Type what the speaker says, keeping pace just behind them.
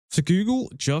So Google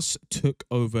just took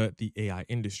over the AI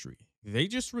industry. They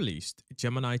just released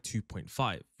Gemini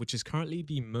 2.5, which is currently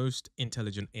the most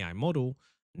intelligent AI model,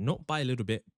 not by a little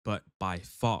bit, but by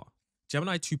far.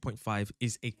 Gemini 2.5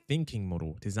 is a thinking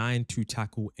model designed to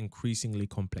tackle increasingly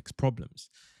complex problems.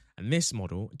 And this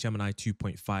model, Gemini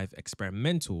 2.5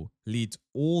 Experimental, leads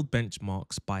all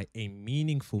benchmarks by a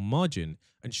meaningful margin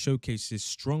and showcases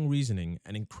strong reasoning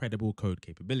and incredible code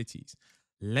capabilities.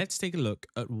 Let's take a look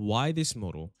at why this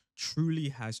model truly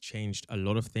has changed a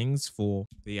lot of things for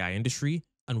the AI industry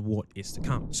and what is to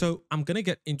come. So I'm going to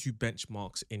get into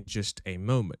benchmarks in just a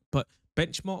moment, but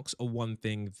benchmarks are one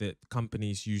thing that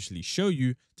companies usually show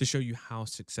you to show you how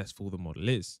successful the model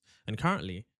is. And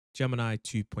currently, Gemini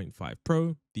 2.5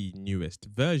 Pro, the newest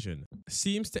version,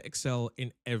 seems to excel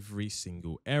in every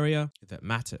single area that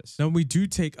matters. Now, when we do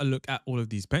take a look at all of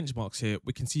these benchmarks here,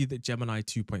 we can see that Gemini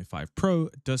 2.5 Pro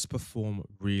does perform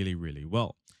really, really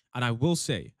well. And I will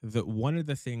say that one of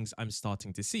the things I'm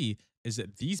starting to see is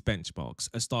that these benchmarks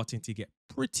are starting to get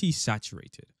pretty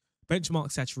saturated.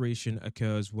 Benchmark saturation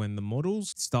occurs when the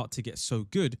models start to get so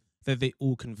good that they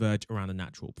all converge around a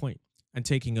natural point. And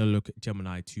taking a look at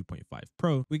Gemini 2.5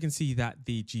 Pro, we can see that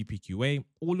the GPQA,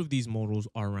 all of these models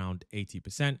are around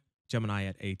 80%, Gemini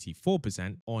at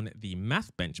 84%. On the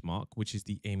math benchmark, which is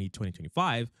the AMI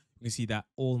 2025, you can see that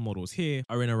all models here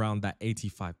are in around that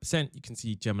 85%. You can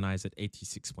see Gemini is at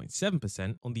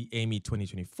 86.7%. On the AMI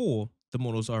 2024, the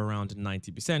models are around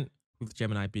 90%, with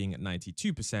Gemini being at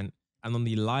 92%. And on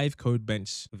the live code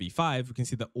bench V5, we can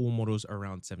see that all models are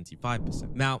around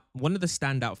 75%. Now, one of the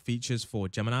standout features for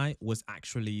Gemini was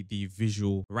actually the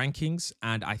visual rankings.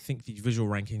 And I think the visual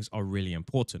rankings are really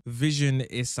important. Vision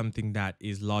is something that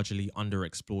is largely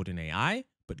underexplored in AI,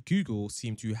 but Google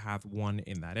seemed to have one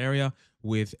in that area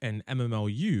with an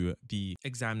MMLU, the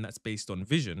exam that's based on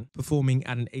vision, performing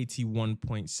at an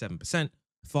 81.7%.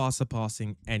 far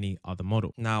surpassing any other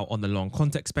model. Now, on the long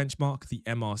context benchmark, the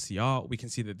MRCR, we can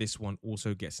see that this one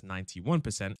also gets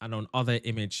 91%. And on other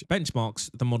image benchmarks,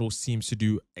 the model seems to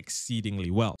do exceedingly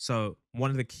well. So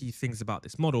one of the key things about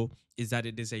this model is that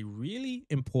it is a really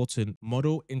important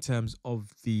model in terms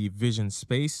of the vision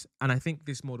space. And I think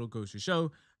this model goes to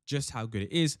show just how good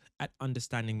it is at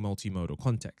understanding multimodal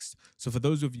context. So for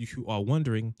those of you who are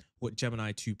wondering what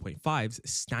Gemini 2.5's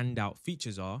standout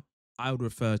features are, I would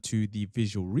refer to the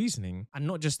visual reasoning, and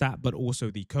not just that, but also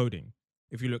the coding.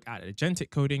 If you look at agentic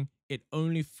coding, it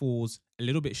only falls a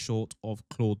little bit short of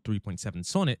Claude 3.7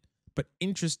 Sonnet, but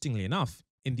interestingly enough,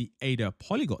 in the Ada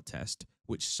polyglot test,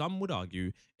 which some would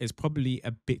argue is probably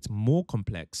a bit more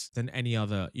complex than any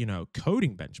other,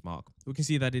 coding benchmark, we can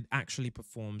see that it actually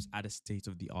performs at a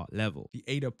state-of-the-art level. The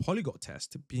Ada polyglot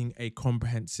test being a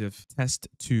comprehensive test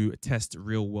to test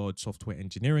real-world software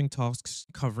engineering tasks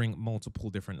covering multiple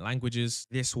different languages.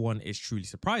 This one is truly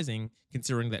surprising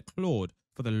considering that Claude,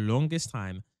 for the longest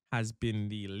time, has been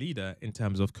the leader in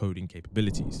terms of coding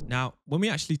capabilities. Now, when we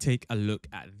actually take a look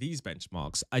at these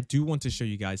benchmarks, I do want to show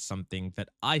you guys something that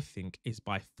I think is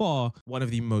by far one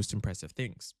of the most impressive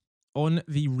things. On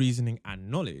the reasoning and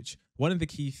knowledge, one of the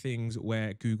key things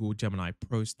where Google Gemini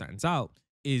Pro stands out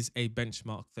is a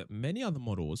benchmark that many other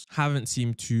models haven't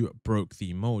seemed to broke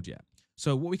the mold yet.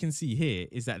 So what we can see here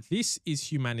is that this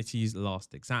is humanity's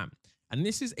last exam. And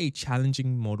this is a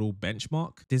challenging model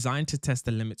benchmark designed to test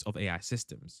the limits of AI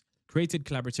systems. Created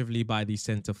collaboratively by the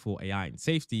Center for AI and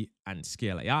Safety and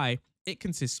Scale AI, it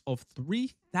consists of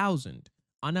 3,000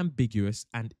 unambiguous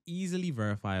and easily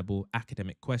verifiable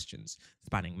academic questions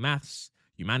spanning maths,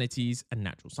 humanities, and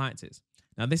natural sciences.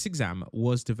 Now, this exam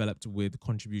was developed with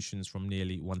contributions from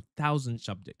nearly 1,000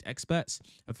 subject experts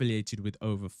affiliated with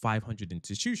over 500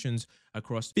 institutions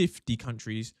across 50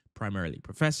 countries, primarily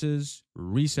professors,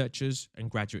 researchers, and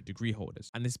graduate degree holders.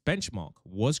 And this benchmark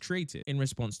was created in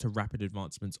response to rapid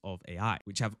advancements of AI,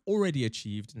 which have already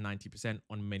achieved 90%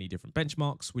 on many different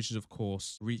benchmarks, which is, of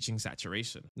course, reaching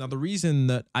saturation. Now, the reason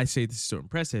that I say this is so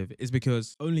impressive is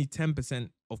because only 10%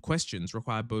 of questions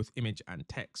require both image and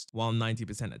text, while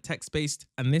 90% are text-based,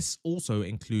 and this also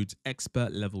includes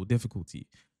expert-level difficulty.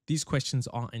 These questions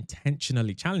are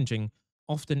intentionally challenging,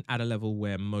 often at a level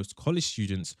where most college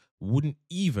students wouldn't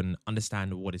even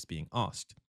understand what is being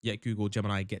asked. Yet Google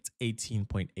Gemini gets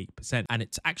 18.8%, and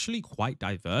it's actually quite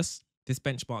diverse. This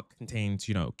benchmark contains,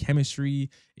 chemistry,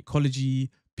 ecology,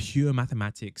 pure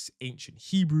mathematics, ancient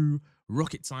Hebrew,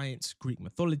 rocket science, Greek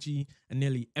mythology, and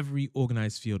nearly every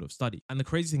organized field of study. And the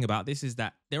crazy thing about this is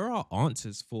that there are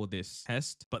answers for this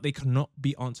test, but they cannot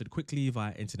be answered quickly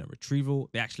via internet retrieval.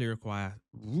 They actually require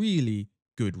really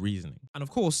good reasoning. And of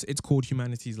course, it's called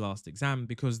humanity's last exam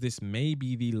because this may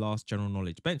be the last general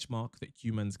knowledge benchmark that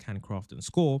humans can craft and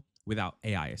score without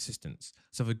AI assistance.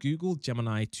 So for Google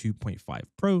Gemini 2.5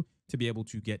 Pro to be able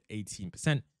to get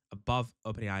 18% above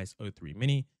OpenAI's O3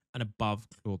 Mini and above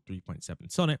Claude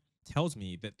 3.7 Sonnet tells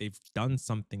me that they've done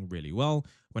something really well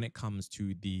when it comes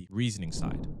to the reasoning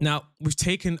side. Now, we've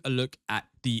taken a look at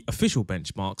the official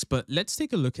benchmarks, but let's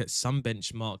take a look at some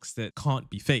benchmarks that can't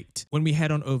be faked. When we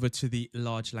head on over to the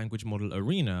large language model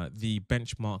arena, the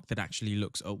benchmark that actually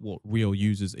looks at what real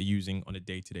users are using on a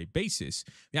day-to-day basis,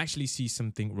 we actually see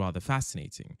something rather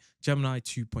fascinating. Gemini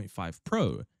 2.5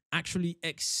 Pro actually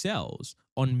excels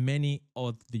on many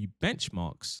of the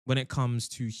benchmarks when it comes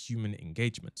to human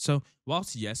engagement. So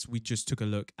whilst yes, we just took a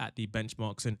look at the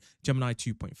benchmarks and Gemini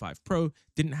 2.5 Pro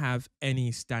didn't have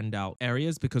any standout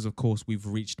areas because of course we've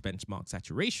reached benchmark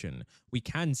saturation, we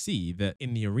can see that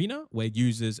in the arena where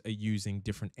users are using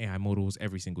different AI models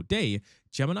every single day,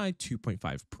 Gemini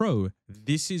 2.5 Pro,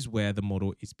 this is where the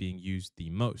model is being used the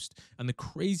most. And the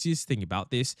craziest thing about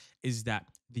this is that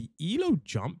the ELO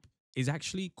jump is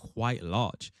actually quite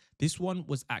large. This one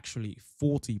was actually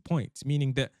 40 points,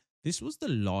 meaning that this was the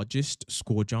largest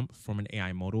score jump from an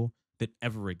AI model that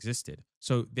ever existed.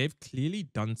 So they've clearly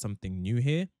done something new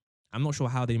here. I'm not sure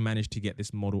how they managed to get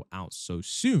this model out so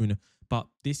soon, but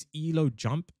this ELO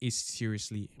jump is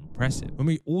seriously impressive. When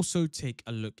we also take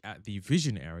a look at the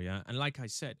vision area, and like I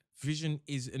said, vision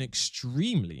is an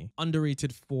extremely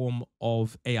underrated form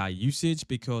of AI usage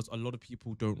because a lot of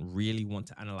people don't really want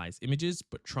to analyze images,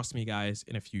 but trust me guys,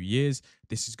 in a few years,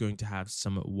 this is going to have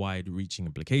some wide-reaching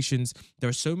implications. There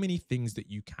are so many things that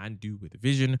you can do with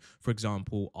vision. For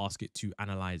example, ask it to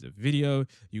analyze a video.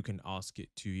 You can ask it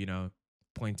to,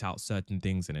 point out certain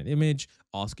things in an image,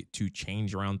 ask it to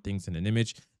change around things in an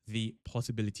image. The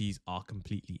possibilities are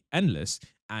completely endless.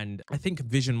 And I think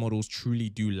vision models truly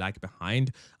do lag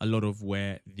behind a lot of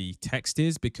where the text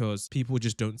is because people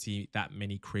just don't see that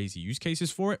many crazy use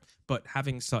cases for it. But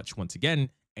having such, once again,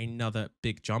 another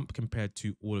big jump compared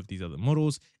to all of these other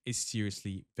models is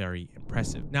seriously very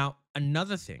impressive. Now,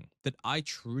 another thing that I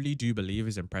truly do believe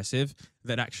is impressive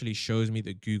that actually shows me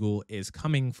that Google is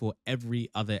coming for every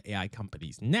other AI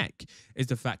company's neck is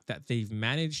the fact that they've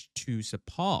managed to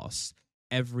surpass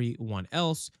everyone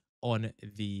else on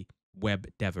the web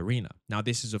dev arena. Now,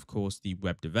 this is, of course, the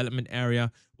web development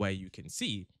area where you can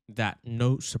see that,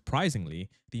 no surprisingly,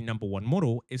 the number one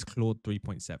model is Claude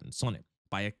 3.7 Sonnet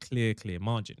by a clear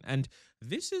margin. And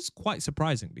this is quite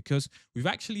surprising because we've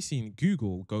actually seen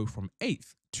Google go from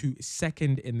 8th to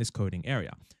 2nd in this coding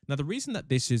area. Now, the reason that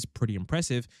this is pretty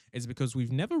impressive is because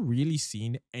we've never really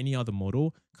seen any other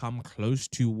model come close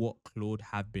to what Claude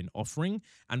have been offering.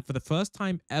 And for the first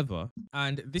time ever,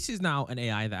 and this is now an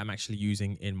AI that I'm actually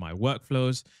using in my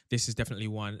workflows. This is definitely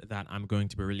one that I'm going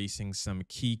to be releasing some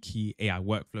key AI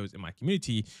workflows in my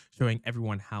community, showing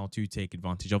everyone how to take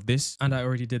advantage of this. And I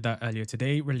already did that earlier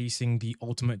today, releasing the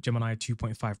ultimate Gemini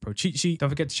 2.5 Pro cheat sheet. Don't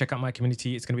forget to check out my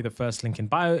community. It's going to be the first link in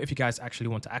bio if you guys actually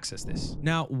want to access this.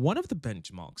 Now, one of the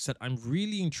benchmarks that I'm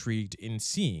really intrigued in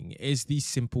seeing is the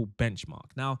simple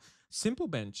benchmark. Now, Simple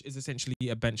Bench is essentially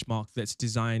a benchmark that's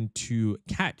designed to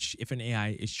catch if an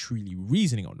AI is truly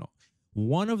reasoning or not.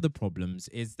 One of the problems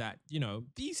is that,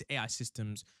 these AI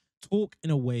systems talk in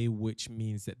a way which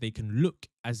means that they can look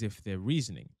as if they're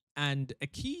reasoning. And a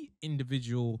key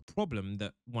individual problem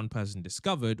that one person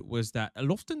discovered was that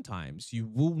oftentimes you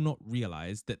will not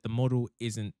realize that the model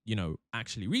isn't,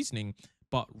 actually reasoning,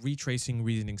 but retracing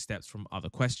reasoning steps from other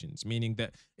questions, meaning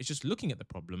that it's just looking at the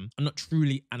problem and not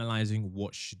truly analyzing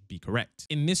what should be correct.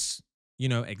 In this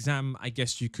exam, I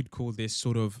guess you could call this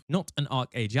sort of not an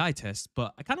ARC AGI test,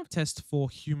 but a kind of test for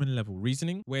human level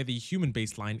reasoning, where the human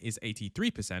baseline is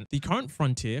 83%. The current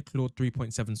frontier, Claude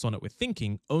 3.7 Sonnet with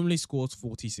thinking, only scores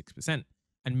 46%.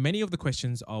 And many of the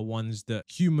questions are ones that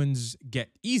humans get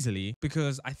easily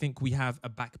because I think we have a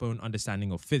backbone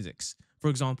understanding of physics. For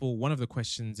example, one of the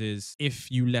questions is, if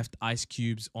you left ice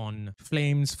cubes on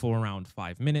flames for around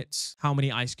 5 minutes, how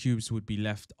many ice cubes would be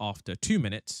left after 2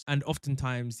 minutes? And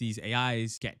oftentimes these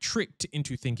AIs get tricked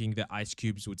into thinking that ice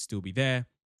cubes would still be there,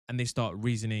 and they start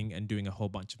reasoning and doing a whole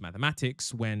bunch of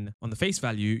mathematics when on the face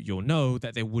value, you'll know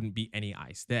that there wouldn't be any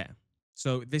ice there.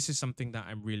 So this is something that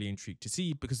I'm really intrigued to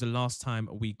see because the last time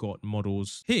we got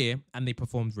models here and they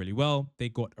performed really well, they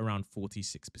got around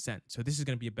 46%. So this is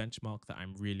going to be a benchmark that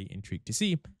I'm really intrigued to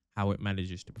see how it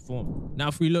manages to perform. Now,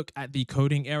 if we look at the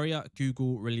coding area,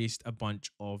 Google released a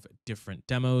bunch of different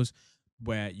demos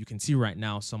where you can see right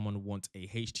now someone wants a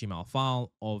HTML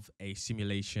file of a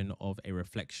simulation of a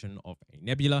reflection of a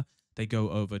nebula. They go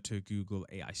over to Google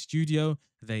AI Studio,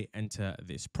 they enter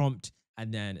this prompt,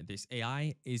 and then this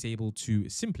AI is able to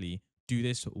simply do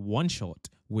this one shot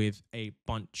with a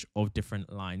bunch of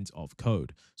different lines of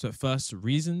code. So it first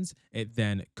reasons, it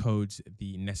then codes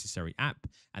the necessary app.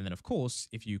 And then of course,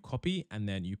 if you copy and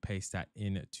then you paste that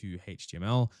into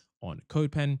HTML on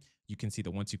CodePen, you can see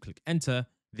that once you click enter,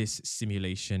 this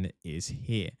simulation is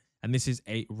here. And this is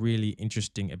a really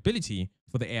interesting ability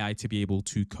for the AI to be able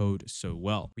to code so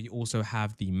well. We also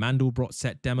have the Mandelbrot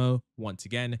set demo. Once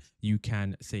again, you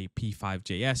can say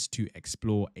P5JS to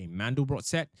explore a Mandelbrot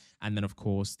set. And then of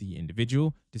course, the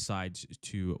individual decides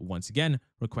to once again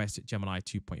request Gemini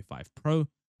 2.5 Pro.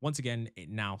 Once again, it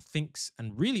now thinks,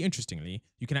 and really interestingly,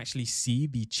 you can actually see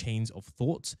the chains of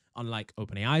thought. Unlike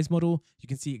OpenAI's model, you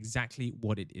can see exactly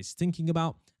what it is thinking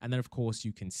about. And then of course,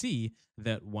 you can see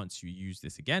that once you use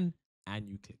this again and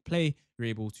you click play, you're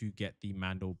able to get the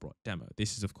Mandelbrot demo.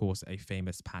 This is of course a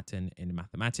famous pattern in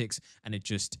mathematics, and it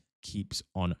just keeps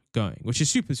on going, which is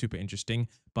super, super interesting.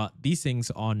 But these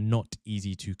things are not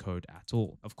easy to code at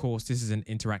all. Of course, this is an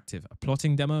interactive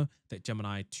plotting demo that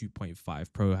Gemini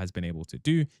 2.5 Pro has been able to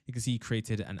do. You can see he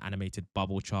created an animated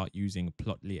bubble chart using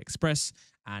Plotly Express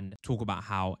and talk about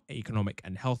how economic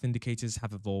and health indicators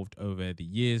have evolved over the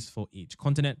years for each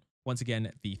continent. Once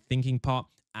again, the thinking part.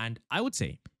 And I would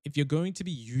say if you're going to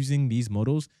be using these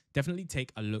models, definitely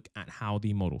take a look at how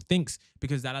the model thinks,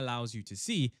 because that allows you to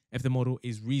see if the model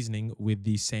is reasoning with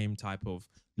the same type of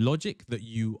logic that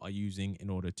you are using in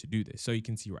order to do this. So you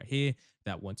can see right here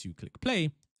that once you click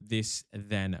play, this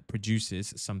then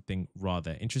produces something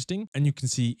rather interesting. And you can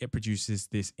see it produces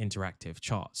this interactive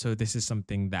chart. So this is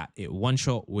something that it one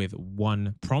shot with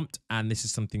one prompt. And this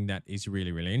is something that is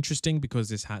really, really interesting because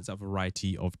this has a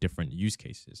variety of different use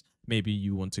cases. Maybe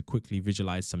you want to quickly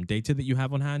visualize some data that you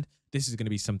have on hand. This is going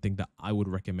to be something that I would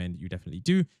recommend you definitely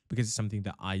do because it's something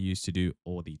that I used to do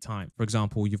all the time. For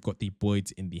example, you've got the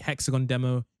boids in the hexagon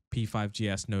demo,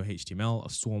 P5JS no HTML, a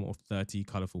swarm of 30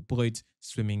 colorful boids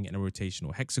swimming in a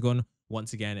rotational hexagon.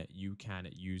 Once again, you can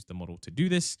use the model to do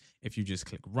this. If you just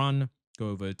click run, go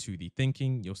over to the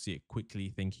thinking, you'll see it quickly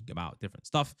thinking about different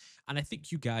stuff. And I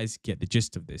think you guys get the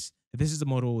gist of this. This is a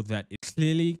model that is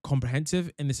clearly comprehensive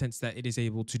in the sense that it is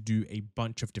able to do a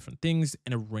bunch of different things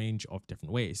in a range of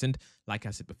different ways. And like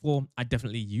I said before, I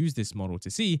definitely use this model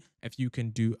to see if you can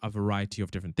do a variety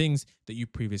of different things that you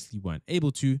previously weren't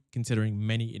able to, considering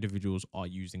many individuals are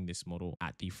using this model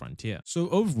at the frontier. So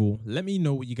overall, let me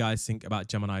know what you guys think about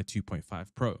Gemini 2.5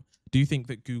 Pro. Do you think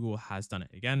that Google has done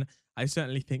it again? I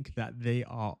certainly think that they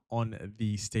are on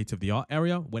the state-of-the-art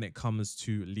area when it comes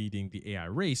to leading the AI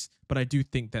race, but I do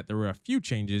think that there are a few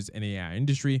changes in the AI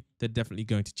industry that are definitely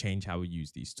going to change how we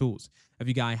use these tools. If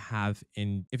you guys have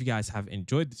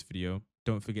enjoyed this video,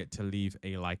 don't forget to leave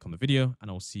a like on the video,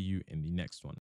 and I'll see you in the next one.